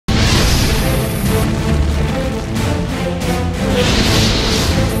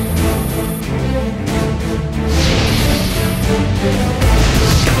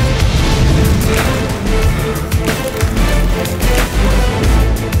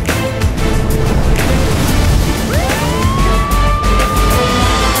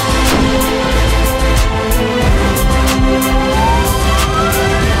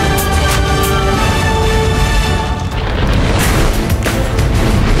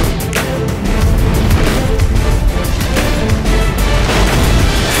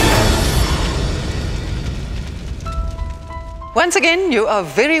Once again, you are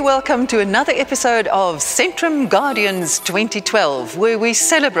very welcome to another episode of Centrum Guardians 2012, where we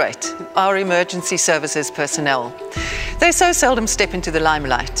celebrate our emergency services personnel. They so seldom step into the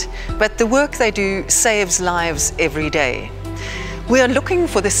limelight, but the work they do saves lives every day. We are looking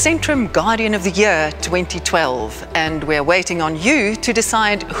for the Centrum Guardian of the Year 2012, and we're waiting on you to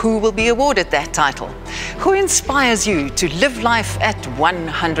decide who will be awarded that title. Who inspires you to live life at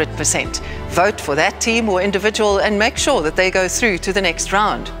 100%? Vote for that team or individual and make sure that they go through to the next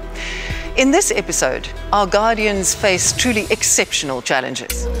round. In this episode, our Guardians face truly exceptional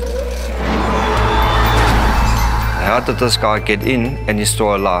challenges. How did this guy get in and he's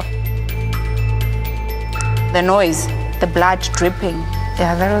still alive? The noise, the blood dripping.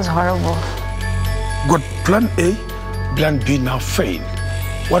 Yeah, that was horrible. Got plan A, plan B now failed.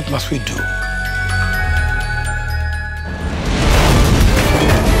 What must we do?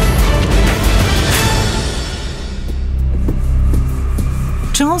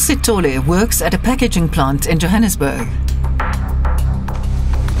 Charles Sitole works at a packaging plant in Johannesburg.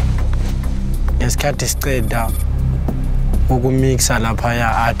 Ngesikhathi siceda ukumixa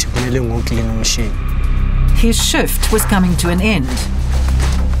laphaya athi kumele ngoklina umshini. His shift was coming to an end.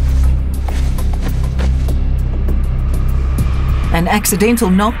 An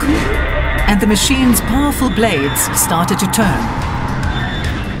accidental knock, and the machine's powerful blades started to turn.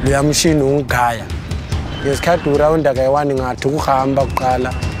 Leya mshini ungigaya. Ngesikhathi urawunda kayi-1 ngathi ukuhamba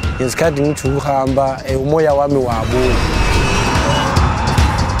kuqala. Ngesikhathi ngithi ukuhamba umoya wami wabuya.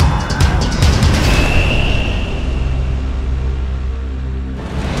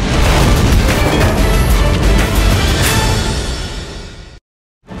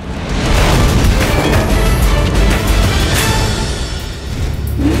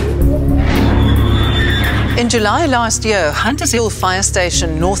 In July last year, Hunters Hill Fire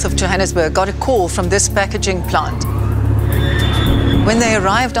Station north of Johannesburg got a call from this packaging plant. When they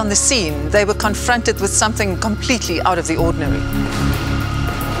arrived on the scene, they were confronted with something completely out of the ordinary.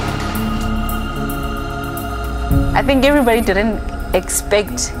 I think everybody didn't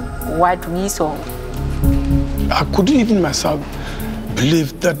expect what we saw. I couldn't even myself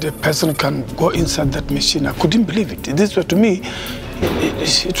believe that a person can go inside that machine. I couldn't believe it. This was, to me,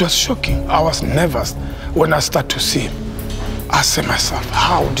 it was shocking. I was nervous when I started to see him. I said myself,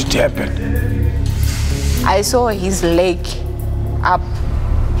 how did it happen? I saw his leg up,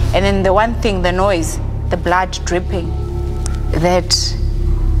 and then the one thing, the noise, the blood dripping, that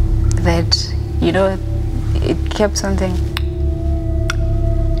you know, it kept something.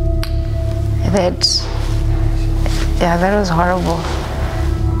 That was horrible.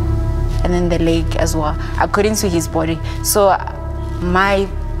 And then the leg as well. I couldn't see his body. So my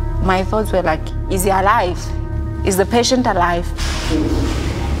thoughts were like, is he alive? Is the patient alive?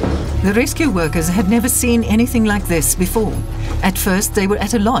 The rescue workers had never seen anything like this before. At first, they were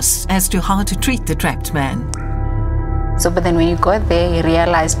at a loss as to how to treat the trapped man. But then when you got there, you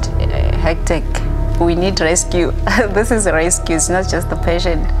realized, hectic, we need rescue. This is a rescue, it's not just the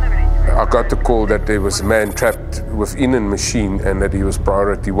patient. I got the call that there was a man trapped within a machine and that he was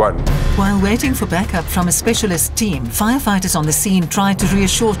priority 1. While waiting for backup from a specialist team, firefighters on the scene tried to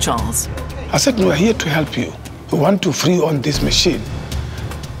reassure Charles. I said, we are here to help you. We want to free on this machine.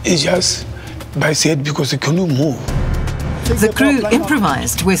 It's just by said because it couldn't move. The crew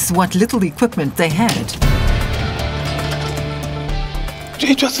improvised with what little equipment they had.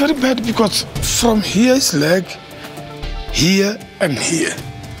 It was very bad because from here his leg, here and here.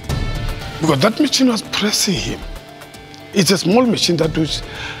 Because that machine was pressing him. It's a small machine that was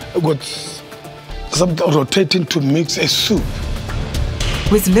rotating to mix a soup.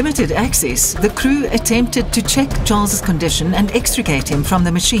 With limited access, the crew attempted to check Charles's condition and extricate him from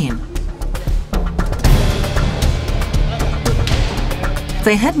the machine.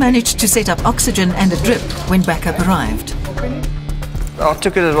 They had managed to set up oxygen and a drip when backup arrived. I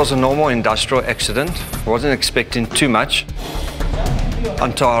took it was a normal industrial accident. Wasn't expecting too much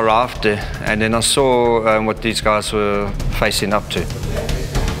until I arrived there, and then I saw what these guys were facing up to.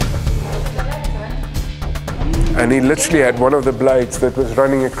 And he literally had one of the blades that was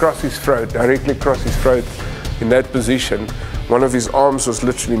running across his throat, directly across his throat in that position. One of his arms was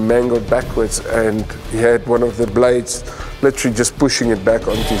literally mangled backwards, and he had one of the blades literally just pushing it back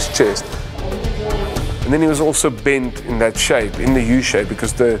onto his chest. And then he was also bent in that shape, in the U shape,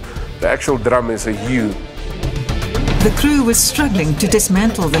 because the actual drum is a U. The crew was struggling to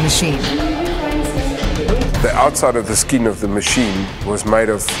dismantle the machine. The outside of the skin of the machine was made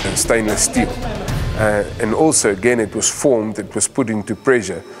of stainless steel. And also, again, it was formed, it was put into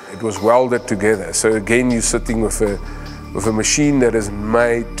pressure. It was welded together. So again, you're sitting with a machine that is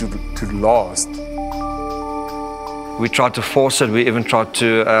made to last. We tried to force it, we even tried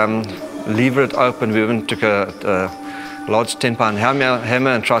to lever it open, we even took a large 10-pound hammer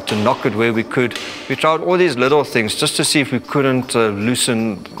and tried to knock it where we could. We tried all these little things just to see if we couldn't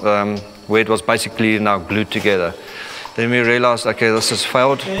loosen where it was basically now glued together. Then we realized, okay, this has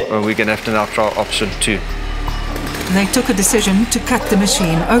failed, we're going to have to now try option 2. They took a decision to cut the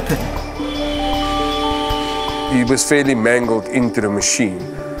machine open. He was fairly mangled into the machine,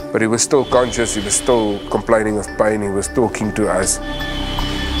 but he was still conscious, he was still complaining of pain, he was talking to us.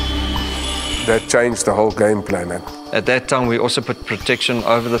 That changed the whole game plan. At that time, we also put protection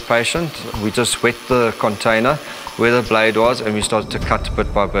over the patient. We just wet the container where the blade was, and we started to cut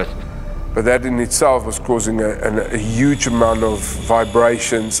bit by bit. But that in itself was causing a huge amount of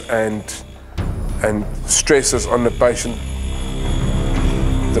vibrations and stresses on the patient.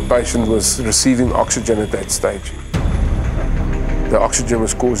 The patient was receiving oxygen at that stage. The oxygen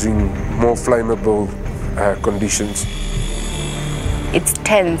was causing more flammable conditions. It's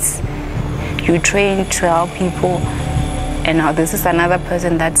tense. You train to help people, and now this is another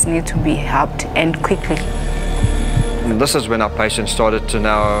person that needs to be helped, and quickly. And this is when our patient started to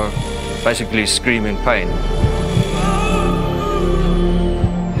now basically scream in pain.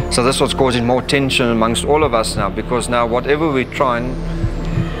 So this was causing more tension amongst all of us now, because now whatever we try,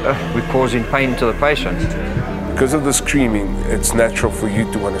 we're causing pain to the patient. Because of the screaming, it's natural for you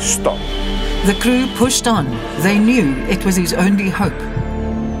to want to stop. The crew pushed on. They knew it was his only hope.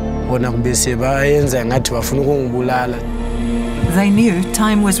 They knew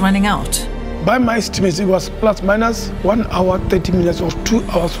time was running out. By my estimate, it was plus minus 1 hour, 30 minutes or 2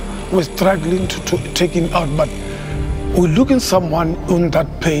 hours. We're struggling to take him out, but we're looking someone in that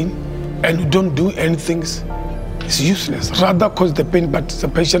pain and you don't do anything, it's useless. Rather cause the pain, but the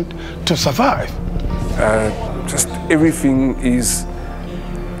patient to survive. Just everything is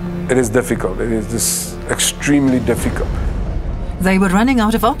difficult. It is just extremely difficult. They were running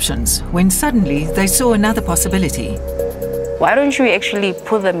out of options when suddenly they saw another possibility. Why don't you actually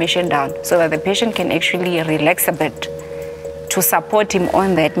put the machine down so that the patient can actually relax a bit to support him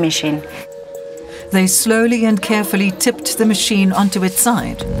on that machine? They slowly and carefully tipped the machine onto its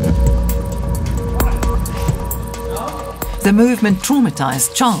side. The movement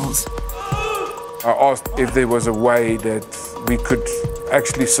traumatized Charles. I asked if there was a way that we could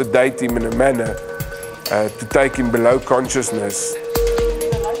actually sedate him in a manner to take him below consciousness.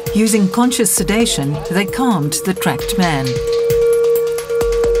 Using conscious sedation, they calmed the trapped man.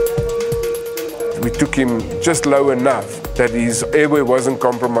 We took him just low enough that his airway wasn't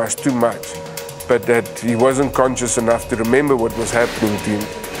compromised too much, but that he wasn't conscious enough to remember what was happening to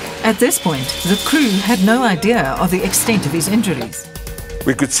him. At this point, the crew had no idea of the extent of his injuries.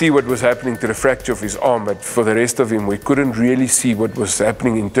 We could see what was happening to the fracture of his arm, but for the rest of him, we couldn't really see what was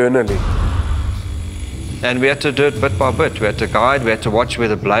happening internally. And we had to do it bit by bit. We had to guide, we had to watch where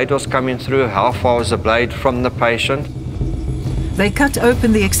the blade was coming through, how far was the blade from the patient. They cut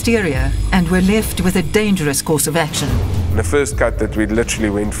open the exterior and were left with a dangerous course of action. The first cut that we literally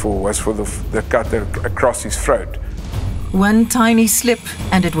went for was for the cut across his throat. One tiny slip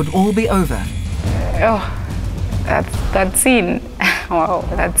and it would all be over. Oh, that scene. Wow,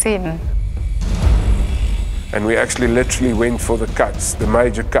 that scene. And we actually literally went for the cuts, the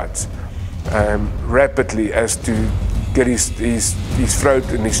major cuts, rapidly as to get his throat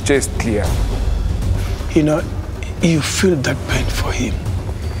and his chest clear. You know, you feel that pain for him.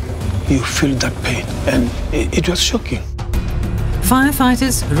 You feel that pain, and it was shocking.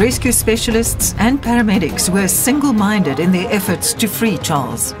 Firefighters, rescue specialists and paramedics were single-minded in their efforts to free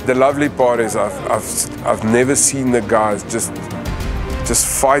Charles. The lovely part is I've never seen the guys just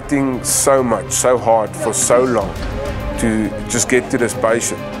fighting so much, so hard for so long to just get to this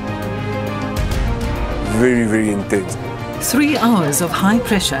patient. Very, very intense. 3 hours of high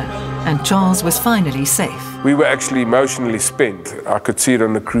pressure and Charles was finally safe. We were actually emotionally spent. I could see it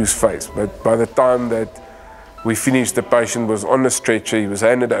on the crew's face, but by the time that we finished, the patient was on the stretcher, he was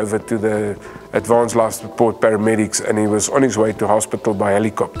handed over to the advanced life support paramedics, and he was on his way to hospital by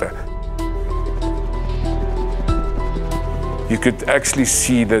helicopter. You could actually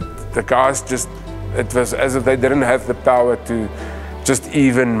see that the guys it was as if they didn't have the power to just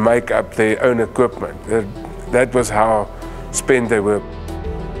even make up their own equipment. That was how spent they were.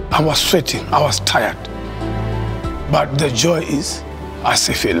 I was sweating, I was tired. But the joy is, I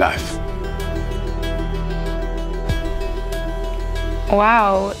saved a life.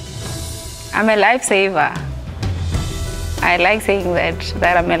 Wow, I'm a lifesaver. I like saying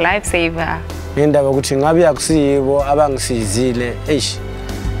that I'm a lifesaver. Indaba ukuthi ngabe akusiyibo abangisizile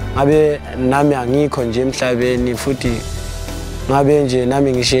ngabe nami angikho nje emhlabeni futhi ngabe nje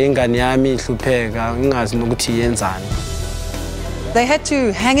nami ngishiye ingane yami ihlupheka ngingazi nokuthi yenzani. They had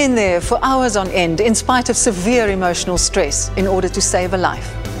to hang in there for hours on end in spite of severe emotional stress in order to save a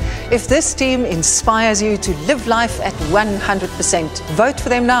life. If this team inspires you to live life at 100%, vote for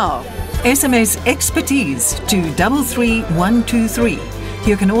them now. SMS expertise to 33123.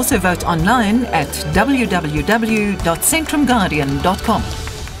 You can also vote online at www.centrumguardian.com.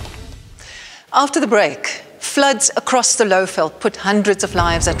 After the break, floods across the Lowveld put hundreds of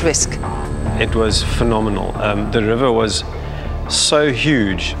lives at risk. It was phenomenal. The river was so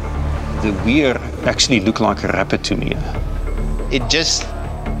huge. The weir actually looked like a rapid to me. It just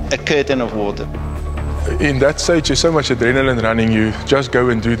a curtain of water. In that stage, there's so much adrenaline running. You just go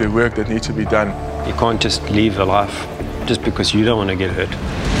and do the work that needs to be done. You can't just leave a life just because you don't want to get hurt.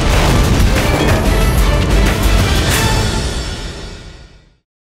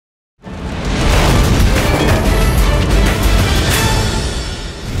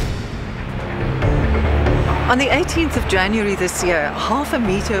 On the 18th of January this year, half a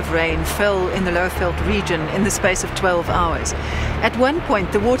metre of rain fell in the Lowveld region in the space of 12 hours. At one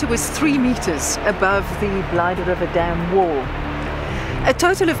point, the water was 3 metres above the Blyde River Dam wall. A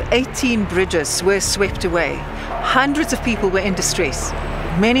total of 18 bridges were swept away. Hundreds of people were in distress,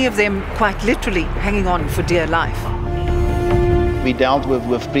 many of them quite literally hanging on for dear life. We dealt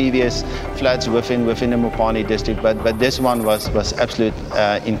with previous floods within the Mopani district, but this one was absolutely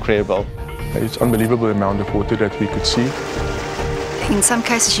incredible. It's unbelievable the amount of water that we could see. In some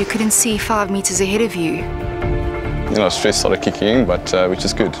cases, you couldn't see 5 meters ahead of you. You know, stress started kicking in, but which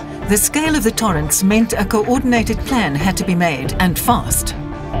is good. The scale of the torrents meant a coordinated plan had to be made, and fast.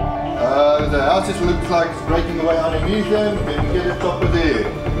 The house just looks like it's breaking away underneath them, then we get it top of there.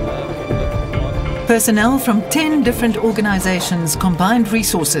 Personnel from 10 different organizations combined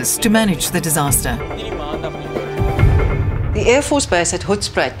resources to manage the disaster. The Air Force Base at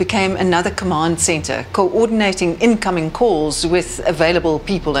Hoedspruit became another command centre, coordinating incoming calls with available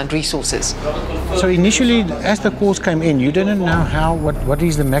people and resources. So initially, as the calls came in, you didn't know what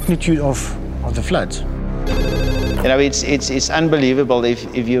is the magnitude of the floods? You know, it's unbelievable if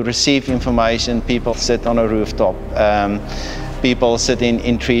you receive information, people sit on a rooftop, people sit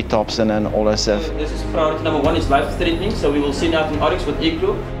in treetops and all that stuff. This is priority number 1 is life-threatening, so we will send out an Oryx with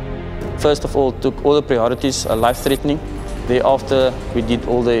igloo. First of all, took all the priorities, life-threatening. Thereafter, we did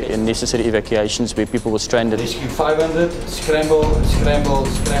all the necessary evacuations where people were stranded. Rescue 500, scramble, scramble,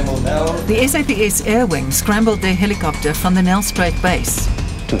 scramble now. The SAPS Air Wing scrambled their helicopter from the Nelspruit base.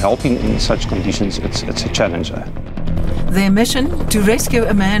 To help in such conditions, it's a challenge. Their mission, to rescue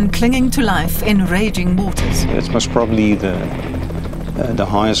a man clinging to life in raging waters. It's most probably the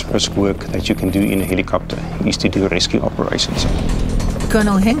highest risk work that you can do in a helicopter, is to do rescue operations.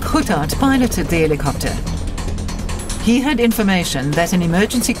 Colonel Henk Goedhart piloted the helicopter. He had information that an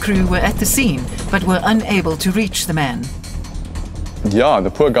emergency crew were at the scene, but were unable to reach the man. Yeah,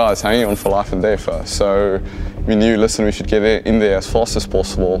 the poor guy is hanging on for life and death. So we knew, listen, we should get in there as fast as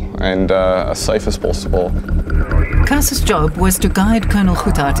possible and as safe as possible. Kas's job was to guide Colonel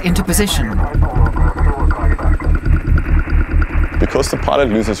Goedhart into position. Because the pilot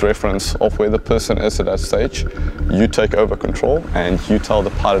loses reference of where the person is at that stage, you take over control and you tell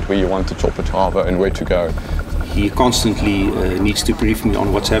the pilot where you want the chopper to hover and where to go. He constantly needs to brief me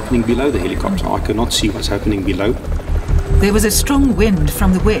on what's happening below the helicopter. I cannot see what's happening below. There was a strong wind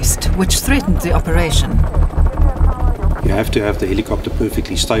from the west, which threatened the operation. You have to have the helicopter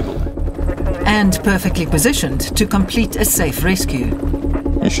perfectly stable. And perfectly positioned to complete a safe rescue.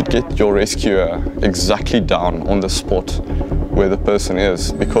 You should get your rescuer exactly down on the spot where the person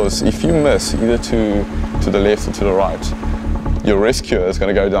is, because if you miss either to the left or to the right, your rescuer is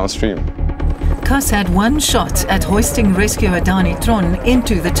going to go downstream. Kas had one shot at hoisting rescuer Dani Tron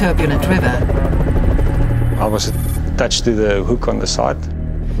into the turbulent river. I was attached to the hook on the side.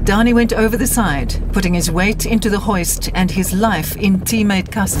 Dani went over the side, putting his weight into the hoist and his life in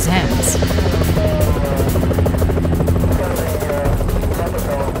teammate Kas's hands.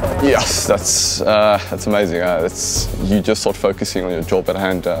 Yes, that's amazing. You just start focusing on your job at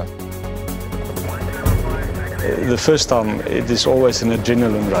hand. The first time, it is always an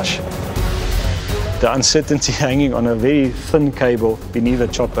adrenaline rush. The uncertainty hanging on a very thin cable beneath a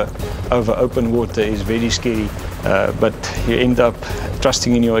chopper over open water is very scary, but you end up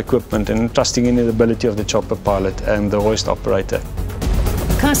trusting in your equipment and trusting in the ability of the chopper pilot and the hoist operator.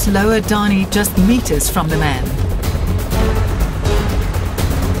 Kas lowered Dani just meters from the man.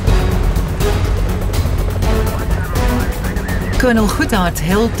 Colonel Goedhart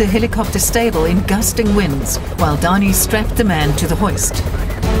held the helicopter stable in gusting winds while Dani strapped the man to the hoist.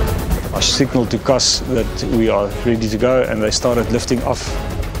 I signaled to Cas that we are ready to go, and they started lifting off.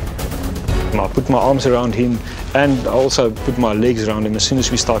 I put my arms around him and I also put my legs around him as soon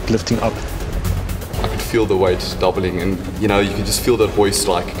as we start lifting up. I could feel the weight doubling, and you could just feel that voice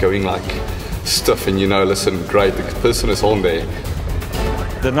like going like stiff, and listen, great, the person is on there.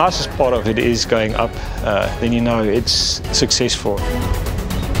 The nicest part of it is going up, then it's successful.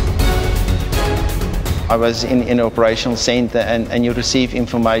 I was in an operational center and you receive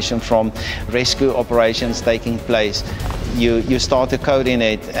information from rescue operations taking place. You start to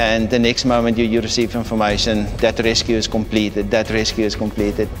coordinate, and the next moment you receive information that rescue is completed, that rescue is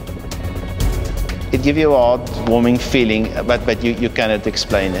completed. It gives you a heartwarming feeling, but you cannot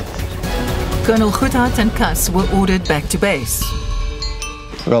explain it. Colonel Goodhart and Cas were ordered back to base.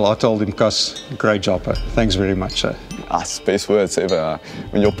 Well, I told him, Cas, great job. Thanks very much, sir. That's the best words ever.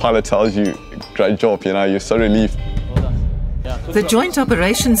 When your pilot tells you, great job, you're so relieved. The Joint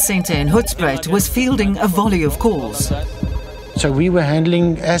Operations Centre in Hoedspruit was fielding a volley of calls. So we were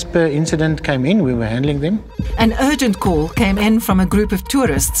handling, as per incident came in, we were handling them. An urgent call came in from a group of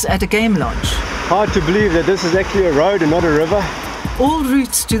tourists at a game lodge. Hard to believe that this is actually a road and not a river. All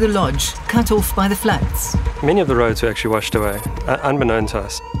routes to the lodge cut off by the floods. Many of the roads were actually washed away, unbeknown to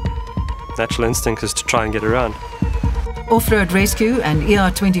us. Natural instinct is to try and get around. Off-road rescue and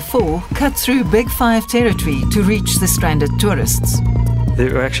ER24 cut through Big 5 territory to reach the stranded tourists.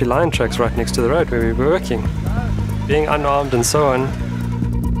 There were actually lion tracks right next to the road where we were working. Being unarmed and so on,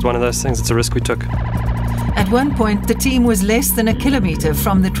 it's one of those things, it's a risk we took. At one point, the team was less than a kilometre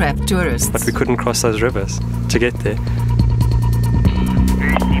from the trapped tourists. But we couldn't cross those rivers to get there.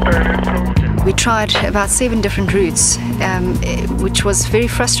 We tried about 7 different routes, which was very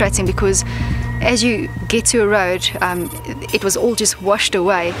frustrating because as you get to a road, it was all just washed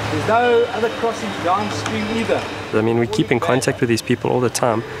away. There's no other crossings downstream either. I mean, we keep in contact with these people all the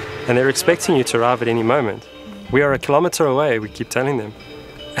time, and they're expecting you to arrive at any moment. We are a kilometre away, we keep telling them.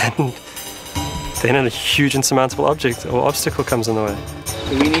 And then a huge insurmountable object or obstacle comes in the way.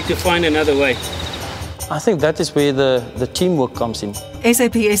 So we need to find another way. I think that is where the teamwork comes in.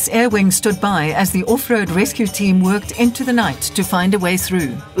 SAPS Air Wing stood by as the off-road rescue team worked into the night to find a way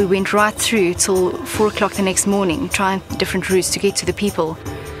through. We went right through till 4 o'clock the next morning, trying different routes to get to the people.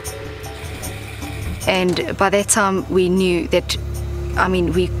 And by that time we knew that,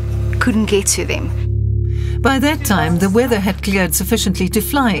 we couldn't get to them. By that time, the weather had cleared sufficiently to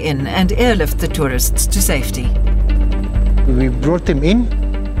fly in and airlift the tourists to safety. We brought them in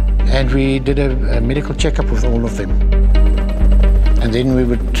and we did a medical checkup with all of them. And then we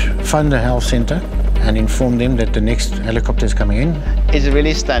would phone the health centre and inform them that the next helicopter is coming in. It's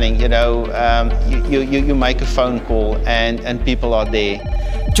really stunning, you make a phone call and people are there.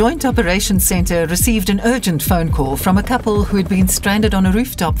 Joint Operations Centre received an urgent phone call from a couple who had been stranded on a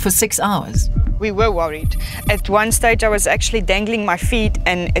rooftop for 6 hours. We were worried. At one stage I was actually dangling my feet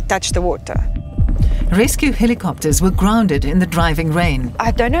and it touched the water. Rescue helicopters were grounded in the driving rain.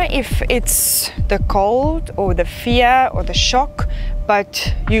 I don't know if it's the cold or the fear or the shock,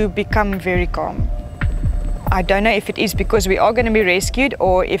 but you become very calm. I don't know if it is because we are going to be rescued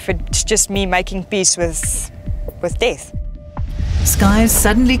or if it's just me making peace with death. Skies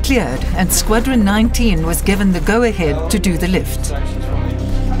suddenly cleared and Squadron 19 was given the go-ahead to do the lift.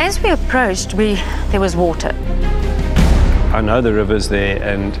 As we approached, there was water. I know the river's there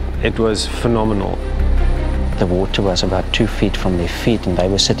and it was phenomenal. The water was about 2 feet from their feet and they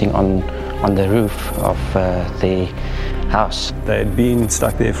were sitting on the roof of the house. They had been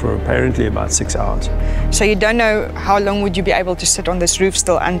stuck there for apparently about 6 hours. So you don't know how long would you be able to sit on this roof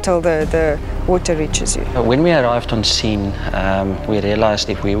still until the water reaches you? When we arrived on scene, we realized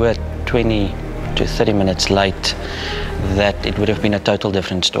if we were 20 to 30 minutes late, that it would have been a total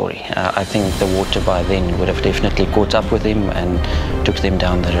different story. I think the water by then would have definitely caught up with him and took them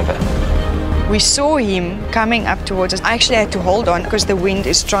down the river. We saw him coming up towards us. I actually had to hold on because the wind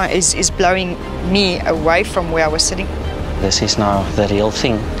is blowing me away from where I was sitting. This is now the real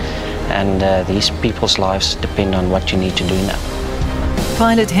thing, and these people's lives depend on what you need to do now.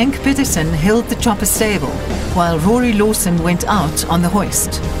 Pilot Henk Peterson held the chopper stable, while Rory Lawson went out on the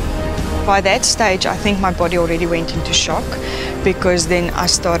hoist. By that stage, I think my body already went into shock because then I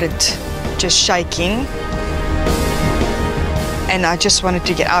started just shaking and I just wanted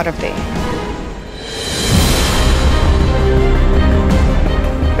to get out of there.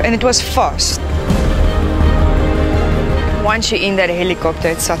 And it was fast. Once you're in that helicopter,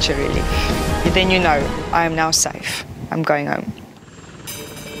 it's such a relief. Then you know, I am now safe. I'm going home.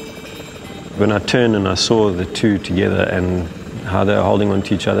 When I turned and I saw the two together and how they were holding on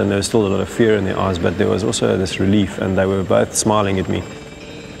to each other, and there was still a lot of fear in their eyes, but there was also this relief, and they were both smiling at me.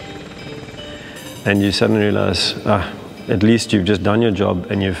 and you suddenly realize, at least you've just done your job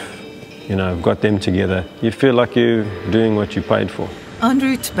and you've got them together. You feel like you're doing what you paid for. En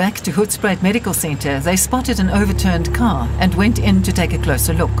route back to Hoedspruit Medical Centre, they spotted an overturned car and went in to take a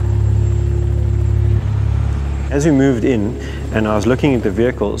closer look. As we moved in and I was looking at the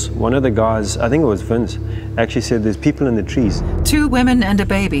vehicles, one of the guys, I think it was Vince, actually said there's people in the trees. 2 women and a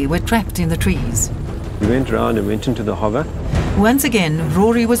baby were trapped in the trees. We went around and went into the hover. Once again,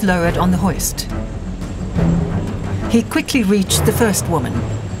 Rory was lowered on the hoist. He quickly reached the first woman.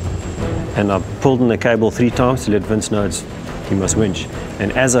 And I pulled in the cable 3 times to let Vince know he must winch.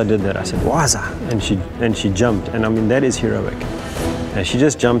 And as I did that, I said, "Waza!" And she jumped. And I mean, that is heroic. And she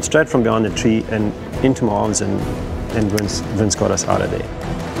just jumped straight from behind the tree and into my arms, and Vince got us out of there.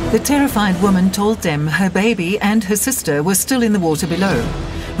 The terrified woman told them her baby and her sister were still in the water below.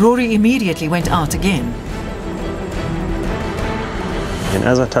 Rory immediately went out again. And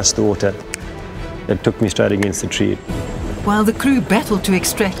as I touched the water, it took me straight against the tree. While the crew battled to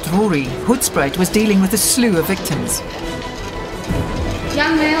extract Rory, Hoedspruit was dealing with a slew of victims.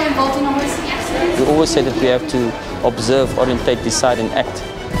 Young male involved in a hoisting accident. We always say that we have to observe, orientate, decide and act.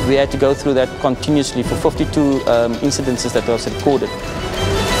 We had to go through that continuously for 52 incidences that was recorded.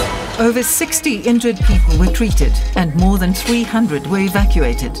 Over 60 injured people were treated and more than 300 were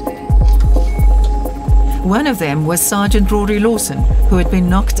evacuated. One of them was Sergeant Rory Lawson, who had been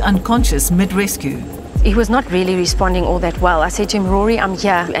knocked unconscious mid-rescue. He was not really responding all that well. I said to him, "Rory, I'm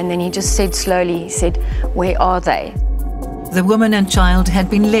here." And then he just said slowly, he said, "Where are they?" The woman and child had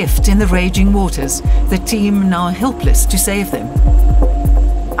been left in the raging waters, the team now helpless to save them.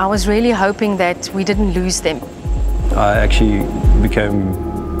 I was really hoping that we didn't lose them. I actually became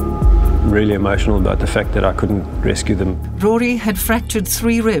really emotional about the fact that I couldn't rescue them. Rory had fractured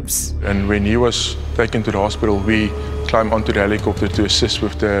 3 ribs. And when he was taken to the hospital, we climbed onto the helicopter to assist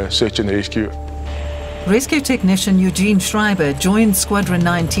with the search and rescue. Rescue technician Eugene Schreiber joined Squadron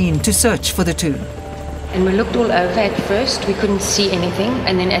 19 to search for the 2. And we looked all over. At first, we couldn't see anything.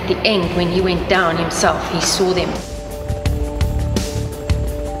 And then at the end, when he went down himself, he saw them.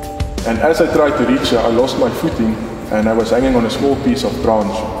 And as I tried to reach her, I lost my footing and I was hanging on a small piece of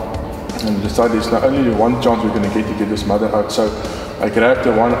branch. And I decided there's not only one chance we're going to get this mother out. So I grabbed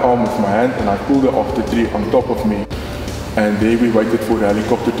her one arm with my hand and I pulled her off the tree on top of me. And there we waited for the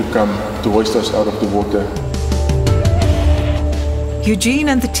helicopter to come to hoist us out of the water. Eugene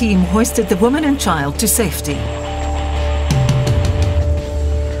and the team hoisted the woman and child to safety.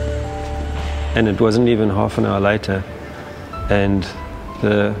 And it wasn't even half an hour later, and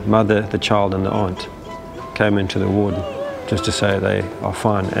the mother, the child and the aunt came into the ward just to say they are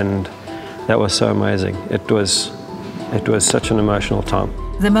fine, and that was so amazing. It was such an emotional time.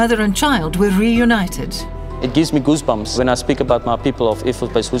 The mother and child were reunited. It gives me goosebumps when I speak about my people of Air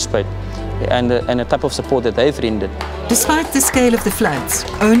Force Base Hoedspruit and the type of support that they've rendered. Despite the scale of the floods,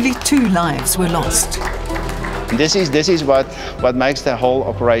 only 2 lives were lost. This is what makes the whole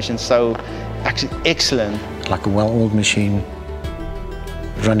operation so excellent. Like a well-oiled machine,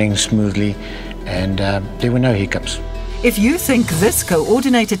 running smoothly, and there were no hiccups. If you think this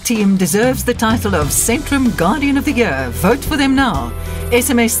coordinated team deserves the title of Centrum Guardian of the Year, vote for them now.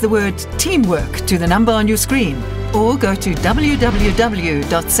 SMS the word teamwork to the number on your screen or go to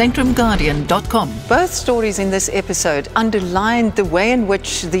www.centrumguardian.com. Both stories in this episode underlined the way in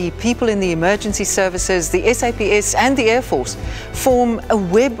which the people in the emergency services, the SAPS and the Air Force form a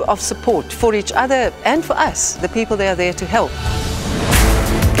web of support for each other and for us, the people they are there to help.